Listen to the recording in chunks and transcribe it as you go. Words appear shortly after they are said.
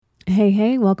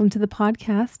Hey, welcome to the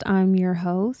podcast. I'm your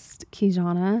host,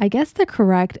 Kijana. I guess the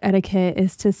correct etiquette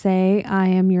is to say I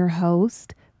am your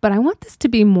host, but I want this to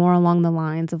be more along the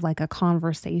lines of like a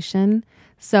conversation.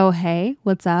 So, hey,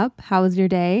 what's up? How was your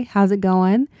day? How's it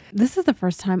going? This is the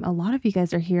first time a lot of you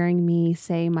guys are hearing me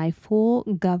say my full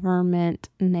government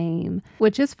name,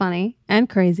 which is funny and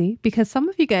crazy because some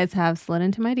of you guys have slid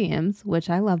into my DMs, which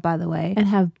I love, by the way, and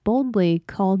have boldly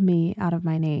called me out of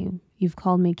my name. You've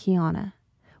called me Kiana,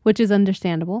 which is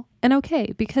understandable and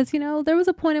okay because, there was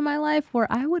a point in my life where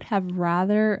I would have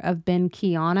rather have been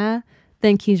Kiana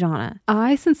than Kijana.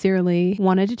 I sincerely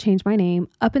wanted to change my name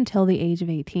up until the age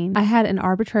of 18. I had an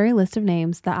arbitrary list of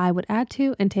names that I would add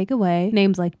to and take away,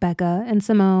 names like Becca and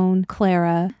Simone,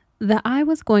 Clara, that I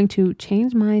was going to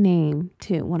change my name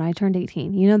to when I turned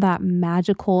 18. You know, that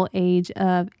magical age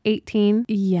of 18?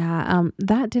 Yeah,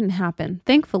 that didn't happen,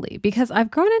 thankfully, because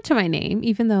I've grown into my name,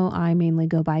 even though I mainly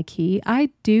go by Ki. I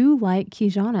do like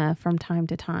Kijana from time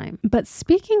to time. But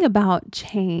speaking about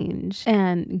change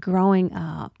and growing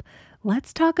up,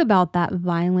 let's talk about that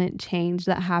violent change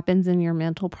that happens in your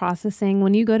mental processing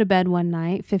when you go to bed one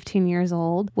night, 15 years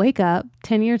old, wake up,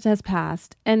 10 years has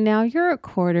passed, and now you're a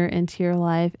quarter into your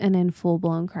life and in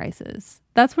full-blown crisis.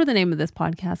 That's where the name of this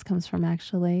podcast comes from,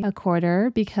 actually, a quarter,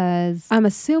 because I'm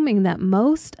assuming that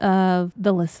most of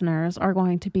the listeners are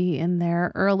going to be in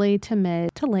their early to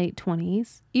mid to late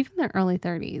 20s, even their early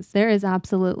 30s. There is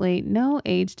absolutely no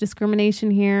age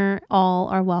discrimination here. All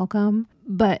are welcome.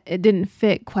 But it didn't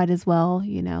fit quite as well,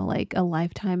 like a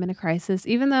lifetime in a crisis,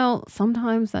 even though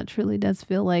sometimes that truly does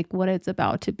feel like what it's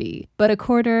about to be. But a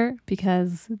quarter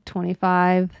because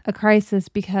 25, a crisis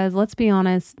because, let's be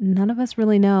honest, none of us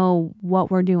really know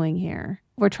what we're doing here.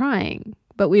 We're trying,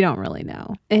 but we don't really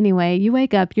know. Anyway, you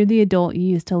wake up, you're the adult you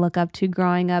used to look up to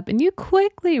growing up, and you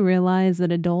quickly realize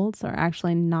that adults are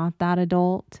actually not that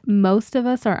adult. Most of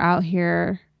us are out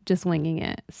here just winging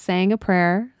it, saying a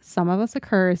prayer, some of us a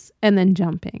curse, and then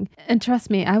jumping. And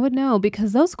trust me, I would know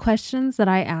because those questions that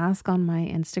I ask on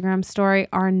my Instagram story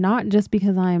are not just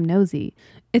because I am nosy.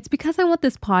 It's because I want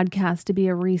this podcast to be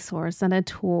a resource and a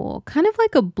tool, kind of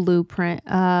like a blueprint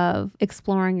of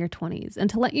exploring your 20s, and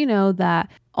to let you know that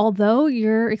although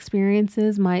your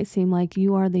experiences might seem like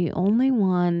you are the only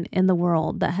one in the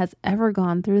world that has ever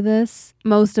gone through this,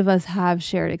 most of us have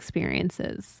shared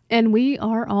experiences. And we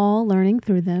are all learning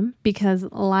through them because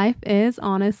life is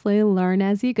honestly learn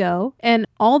as you go. And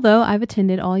although I've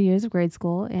attended all years of grade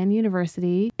school and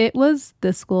university, it was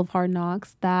the school of hard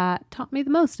knocks that taught me the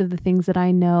most of the things that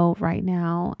I know right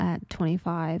now at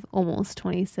 25, almost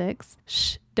 26.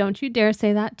 Shh. Don't you dare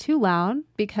say that too loud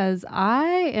because I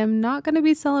am not going to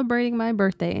be celebrating my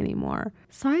birthday anymore.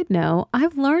 Side note,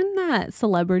 I've learned that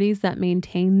celebrities that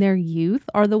maintain their youth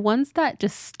are the ones that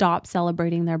just stop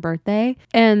celebrating their birthday.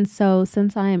 And so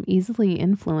since I am easily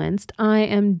influenced, I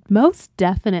am most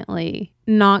definitely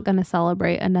not going to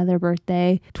celebrate another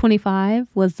birthday. 25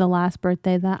 was the last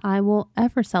birthday that I will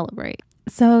ever celebrate.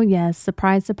 So yes,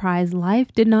 surprise, surprise,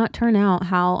 life did not turn out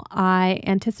how I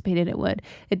anticipated it would.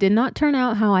 It did not turn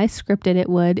out how I scripted it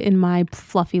would in my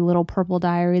fluffy little purple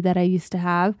diary that I used to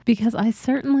have, because I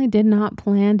certainly did not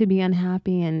plan to be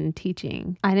unhappy in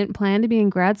teaching. I didn't plan to be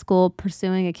in grad school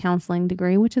pursuing a counseling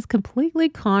degree, which is completely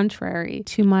contrary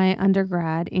to my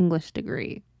undergrad English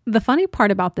degree. The funny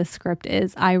part about this script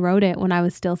is I wrote it when I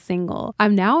was still single.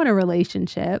 I'm now in a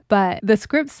relationship, but the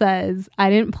script says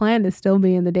I didn't plan to still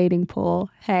be in the dating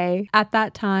pool. Hey, at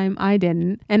that time, I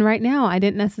didn't. And right now, I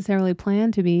didn't necessarily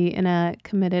plan to be in a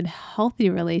committed,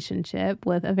 healthy relationship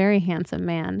with a very handsome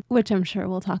man, which I'm sure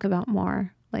we'll talk about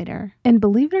more later. And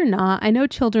believe it or not, I know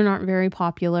children aren't very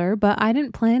popular, but I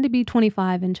didn't plan to be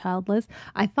 25 and childless.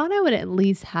 I thought I would at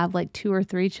least have like 2 or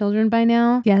 3 children by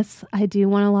now. Yes, I do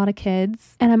want a lot of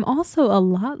kids. And I'm also a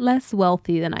lot less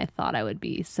wealthy than I thought I would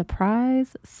be.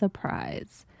 Surprise,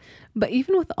 surprise. But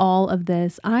even with all of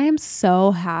this, I am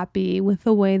so happy with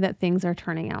the way that things are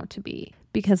turning out to be.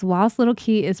 Because whilst little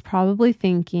Ki is probably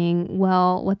thinking,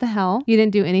 well, what the hell? You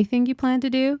didn't do anything you planned to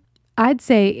do? I'd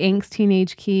say angst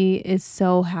teenage Ki is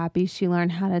so happy she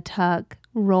learned how to tuck,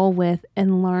 roll with,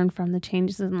 and learn from the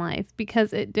changes in life,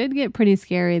 because it did get pretty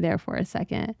scary there for a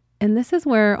second. And this is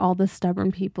where all the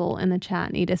stubborn people in the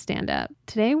chat need to stand up.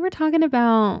 Today we're talking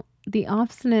about the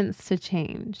obstinance to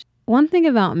change. One thing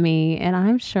about me, and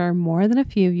I'm sure more than a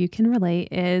few of you can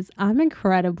relate, is I'm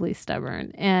incredibly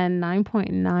stubborn, and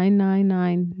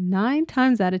 9.9999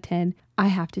 times out of 10, I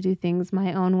have to do things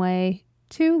my own way,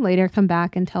 to later come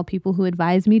back and tell people who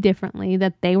advised me differently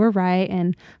that they were right,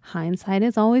 and hindsight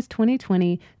is always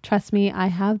 2020. Trust me, I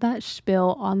have that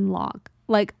spiel on lock.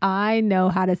 Like, I know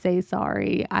how to say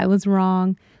sorry. I was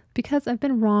wrong. because I've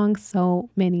been wrong so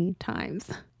many times.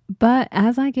 But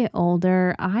as I get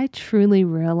older, I truly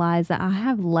realize that I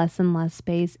have less and less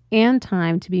space and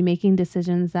time to be making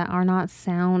decisions that are not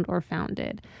sound or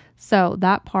founded. So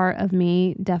that part of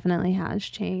me definitely has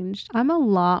changed. I'm a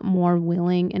lot more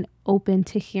willing and open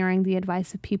to hearing the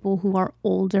advice of people who are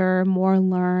older, more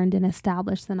learned, and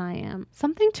established than I am.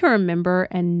 Something to remember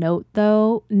and note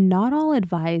though, not all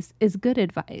advice is good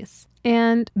advice.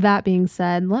 And that being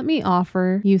said, let me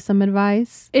offer you some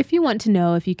advice. If you want to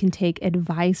know if you can take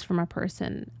advice from a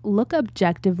person, look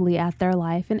objectively at their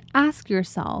life and ask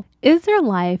yourself, is their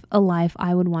life a life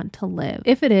I would want to live?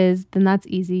 If it is, then that's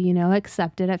easy,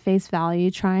 accept it at face value.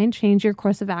 Try and change your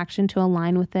course of action to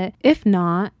align with it. If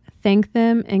not, thank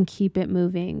them and keep it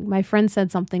moving. My friend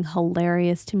said something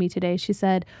hilarious to me today. She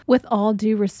said, with all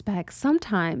due respect,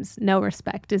 sometimes no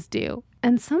respect is due.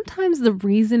 And sometimes the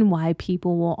reason why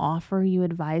people will offer you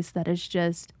advice that is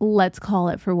just, let's call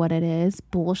it for what it is,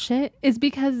 bullshit, is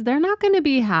because they're not going to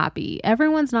be happy.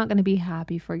 Everyone's not going to be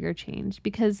happy for your change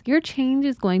because your change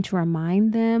is going to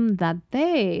remind them that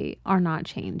they are not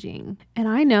changing. And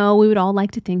I know we would all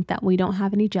like to think that we don't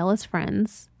have any jealous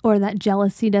friends, or that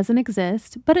jealousy doesn't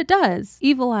exist, but it does.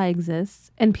 Evil eye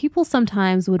exists, and people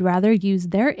sometimes would rather use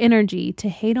their energy to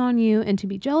hate on you and to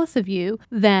be jealous of you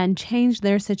than change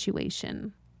their situation.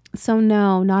 So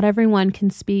no, not everyone can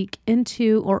speak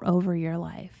into or over your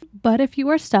life. But if you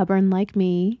are stubborn like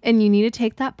me and you need to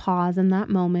take that pause in that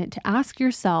moment to ask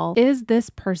yourself, is this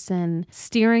person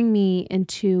steering me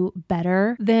into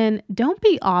better? Then don't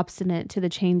be obstinate to the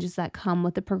changes that come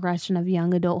with the progression of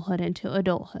young adulthood into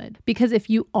adulthood. Because if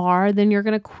you are, then you're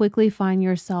going to quickly find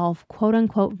yourself, quote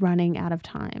unquote, running out of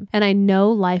time. And I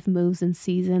know life moves in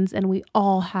seasons and we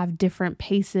all have different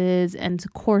paces and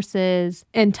courses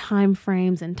and time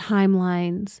frames and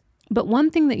timelines. But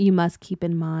one thing that you must keep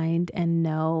in mind and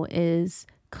know is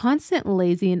constant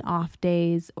lazy and off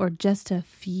days or just a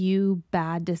few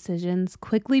bad decisions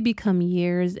quickly become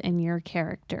years in your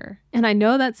character. And I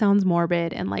know that sounds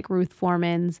morbid and like Ruth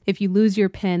Foreman's, if you lose your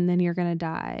pen, then you're going to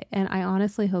die. And I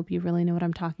honestly hope you really know what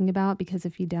I'm talking about, because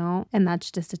if you don't, and that's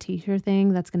just a t-shirt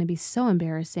thing, that's going to be so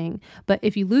embarrassing. But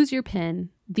if you lose your pen,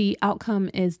 the outcome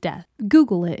is death.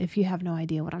 Google it if you have no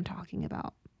idea what I'm talking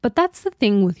about. But that's the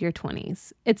thing with your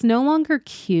 20s. It's no longer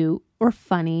cute or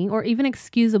funny or even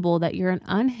excusable that you're an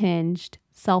unhinged,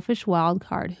 selfish wild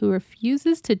card who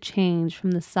refuses to change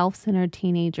from the self-centered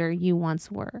teenager you once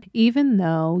were, even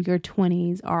though your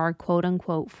 20s are quote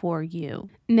unquote for you.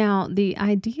 Now, the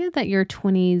idea that your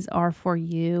 20s are for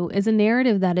you is a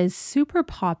narrative that is super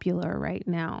popular right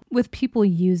now, with people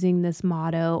using this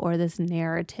motto or this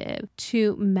narrative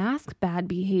to mask bad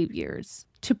behaviors,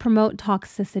 to promote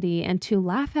toxicity, and to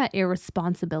laugh at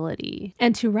irresponsibility,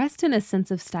 and to rest in a sense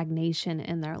of stagnation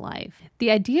in their life. The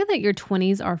idea that your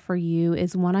 20s are for you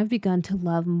is one I've begun to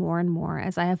love more and more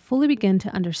as I have fully begun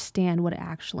to understand what it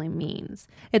actually means.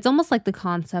 It's almost like the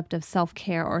concept of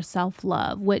self-care or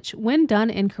self-love, which when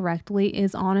done incorrectly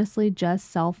is honestly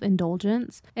just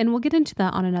self-indulgence. And we'll get into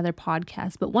that on another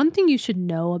podcast. But one thing you should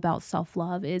know about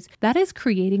self-love is that is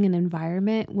creating an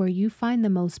environment where you find the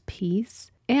most peace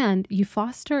and you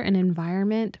foster an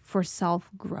environment for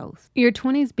self-growth. Your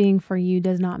 20s being for you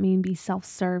does not mean be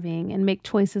self-serving and make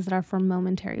choices that are for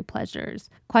momentary pleasures.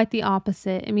 Quite the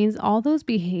opposite. It means all those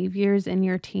behaviors in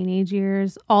your teenage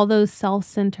years, all those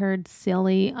self-centered,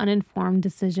 silly, uninformed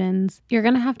decisions, you're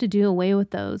going to have to do away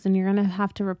with those, and you're going to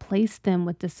have to replace them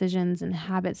with decisions and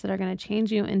habits that are going to change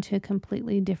you into a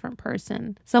completely different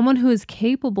person. Someone who is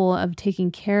capable of taking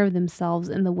care of themselves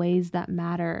in the ways that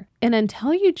matter. And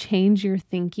until you change your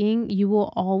thinking, you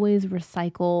will always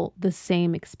recycle the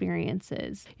same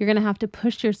experiences. You're going to have to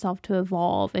push yourself to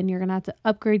evolve, and you're going to have to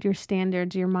upgrade your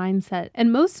standards, your mindset.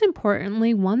 And most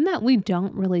importantly, one that we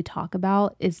don't really talk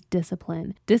about is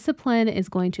discipline. Discipline is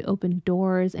going to open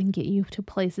doors and get you to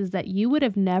places that you would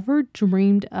have never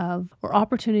dreamed of, or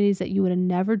opportunities that you would have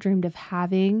never dreamed of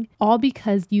having, all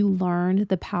because you learned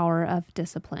the power of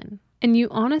discipline. And you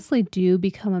honestly do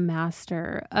become a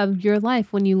master of your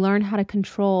life when you learn how to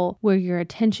control where your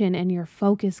attention and your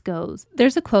focus goes.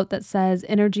 There's a quote that says,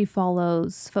 energy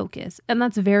follows focus. And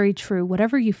that's very true.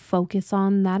 Whatever you focus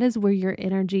on, that is where your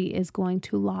energy is going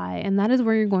to lie. And that is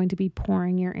where you're going to be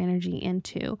pouring your energy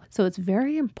into. So it's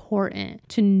very important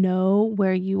to know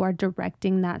where you are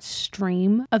directing that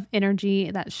stream of energy,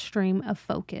 that stream of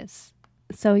focus.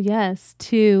 So yes,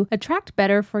 to attract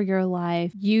better for your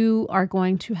life, you are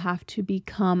going to have to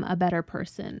become a better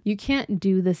person. You can't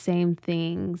do the same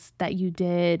things that you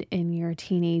did in your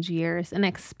teenage years and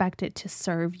expect it to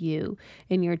serve you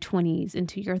in your 20s,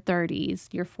 into your 30s,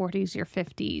 your 40s, your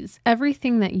 50s.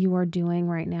 Everything that you are doing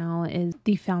right now is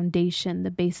the foundation,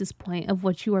 the basis point of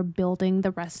what you are building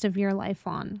the rest of your life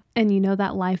on. And you know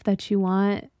that life that you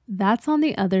want? That's on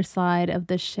the other side of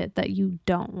the shit that you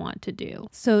don't want to do.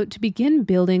 So to begin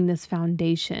building this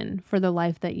foundation for the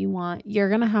life that you want, you're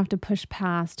going to have to push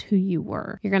past who you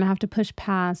were. You're going to have to push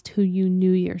past who you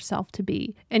knew yourself to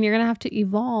be. And you're going to have to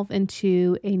evolve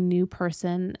into a new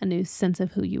person, a new sense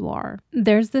of who you are.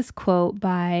 There's this quote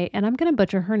by, and I'm going to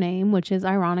butcher her name, which is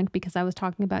ironic because I was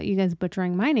talking about you guys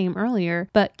butchering my name earlier,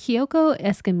 but Kyoko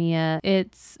Escamilla.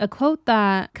 It's a quote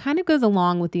that kind of goes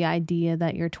along with the idea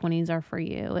that your 20s are for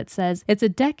you. It says, it's a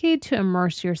decade to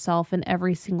immerse yourself in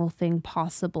every single thing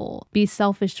possible. Be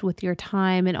selfish with your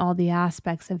time and all the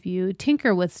aspects of you.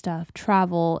 Tinker with stuff,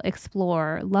 travel,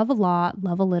 explore, love a lot,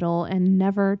 love a little, and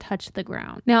never touch the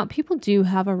ground. Now, people do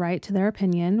have a right to their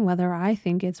opinion, whether I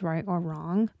think it's right or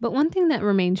wrong. But one thing that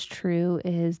remains true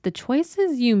is the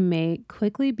choices you make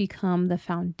quickly become the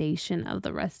foundation of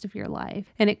the rest of your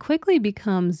life. And it quickly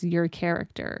becomes your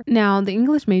character. Now, the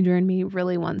English major in me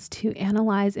really wants to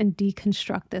analyze and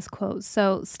deconstruct this quote,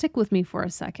 so stick with me for a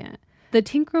second. The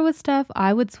tinker with stuff,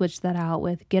 I would switch that out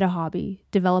with get a hobby,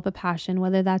 develop a passion,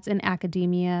 whether that's in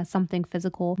academia, something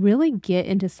physical, really get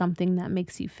into something that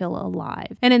makes you feel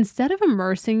alive. And instead of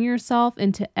immersing yourself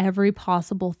into every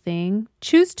possible thing,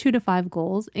 choose 2 to 5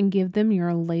 goals and give them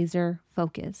your laser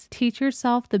focus. Teach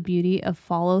yourself the beauty of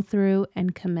follow through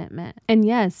and commitment. And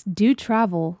yes, do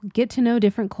travel, get to know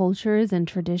different cultures and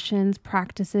traditions,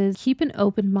 practices, keep an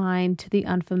open mind to the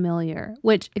unfamiliar,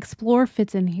 which explore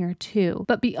fits in here too.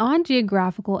 But beyond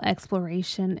geographical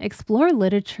exploration, explore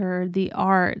literature, the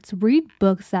arts, read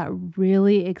books that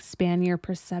really expand your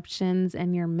perceptions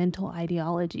and your mental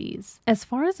ideologies. As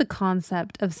far as the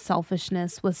concept of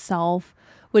selfishness with self,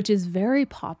 which is very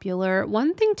popular,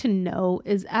 one thing to know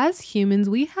is as humans,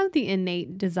 we have the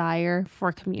innate desire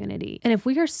for community. And if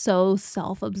we are so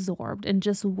self-absorbed and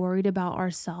just worried about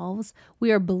ourselves,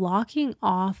 we are blocking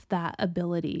off that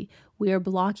ability. We are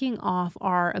blocking off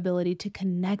our ability to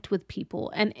connect with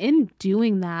people. And in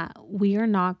doing that, we are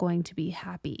not going to be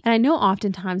happy. And I know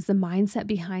oftentimes the mindset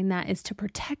behind that is to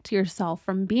protect yourself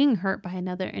from being hurt by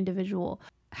another individual.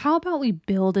 How about we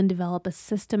build and develop a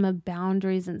system of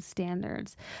boundaries and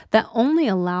standards that only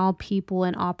allow people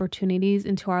and opportunities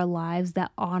into our lives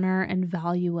that honor and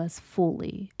value us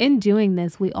fully? In doing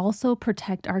this, we also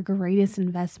protect our greatest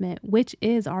investment, which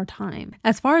is our time.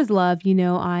 As far as love, you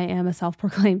know, I am a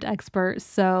self-proclaimed expert,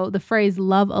 so the phrase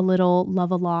love a little,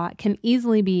 love a lot can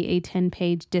easily be a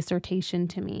 10-page dissertation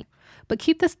to me. But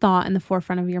keep this thought in the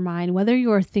forefront of your mind, whether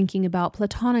you are thinking about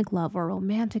platonic love or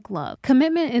romantic love.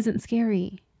 Commitment isn't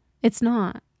scary. It's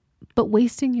not. But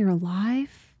wasting your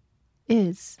life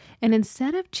is. And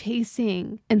instead of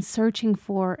chasing and searching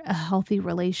for a healthy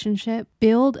relationship,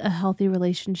 build a healthy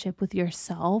relationship with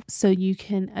yourself so you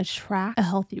can attract a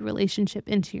healthy relationship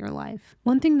into your life.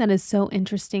 One thing that is so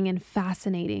interesting and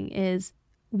fascinating is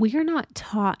we are not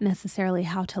taught necessarily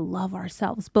how to love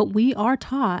ourselves, but we are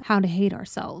taught how to hate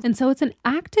ourselves. And so it's an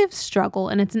active struggle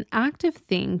and it's an active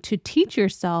thing to teach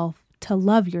yourself to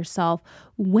love yourself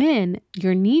when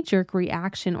your knee-jerk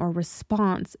reaction or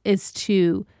response is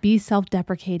to be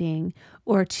self-deprecating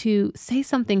or to say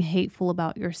something hateful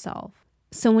about yourself.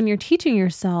 So when you're teaching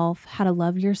yourself how to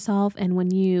love yourself and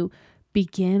when you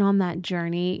begin on that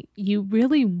journey, you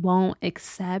really won't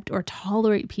accept or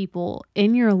tolerate people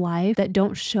in your life that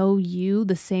don't show you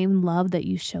the same love that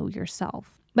you show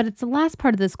yourself. But it's the last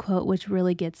part of this quote which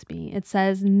really gets me. It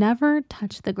says, never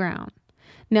touch the ground.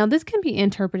 Now, this can be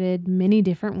interpreted many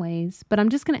different ways, but I'm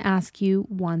just going to ask you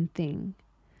one thing.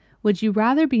 Would you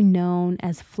rather be known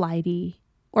as flighty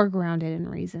or grounded in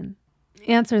reason?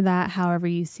 Answer that however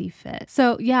you see fit.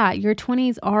 So yeah, your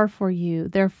 20s are for you.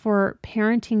 They're for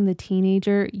parenting the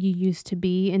teenager you used to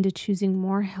be into choosing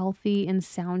more healthy and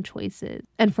sound choices,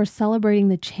 and for celebrating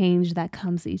the change that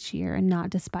comes each year and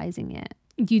not despising it.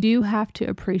 You do have to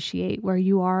appreciate where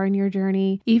you are in your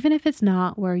journey. Even if it's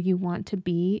not where you want to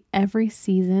be, every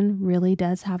season really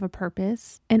does have a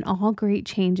purpose, and all great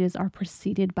changes are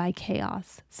preceded by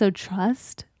chaos. So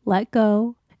trust, let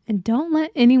go, and don't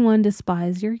let anyone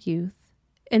despise your youth.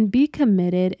 And be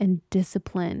committed and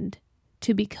disciplined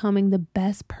to becoming the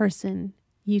best person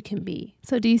you can be.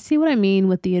 So do you see what I mean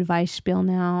with the advice spiel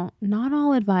now? Not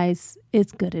all advice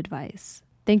is good advice.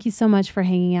 Thank you so much for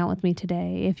hanging out with me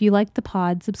today. If you liked the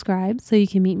pod, subscribe so you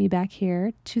can meet me back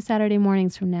here 2 Saturday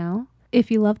mornings from now. If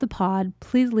you love the pod,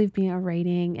 please leave me a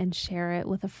rating and share it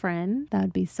with a friend. That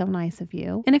would be so nice of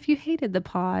you. And if you hated the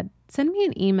pod, send me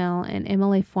an email in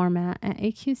MLA format at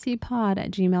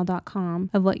aqcpod@gmail.com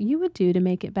of what you would do to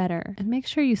make it better, and make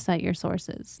sure you cite your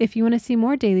sources. If you want to see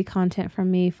more daily content from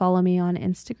me, follow me on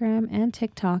Instagram and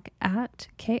TikTok at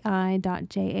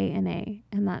ki.jana,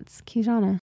 and that's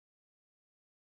Kijana.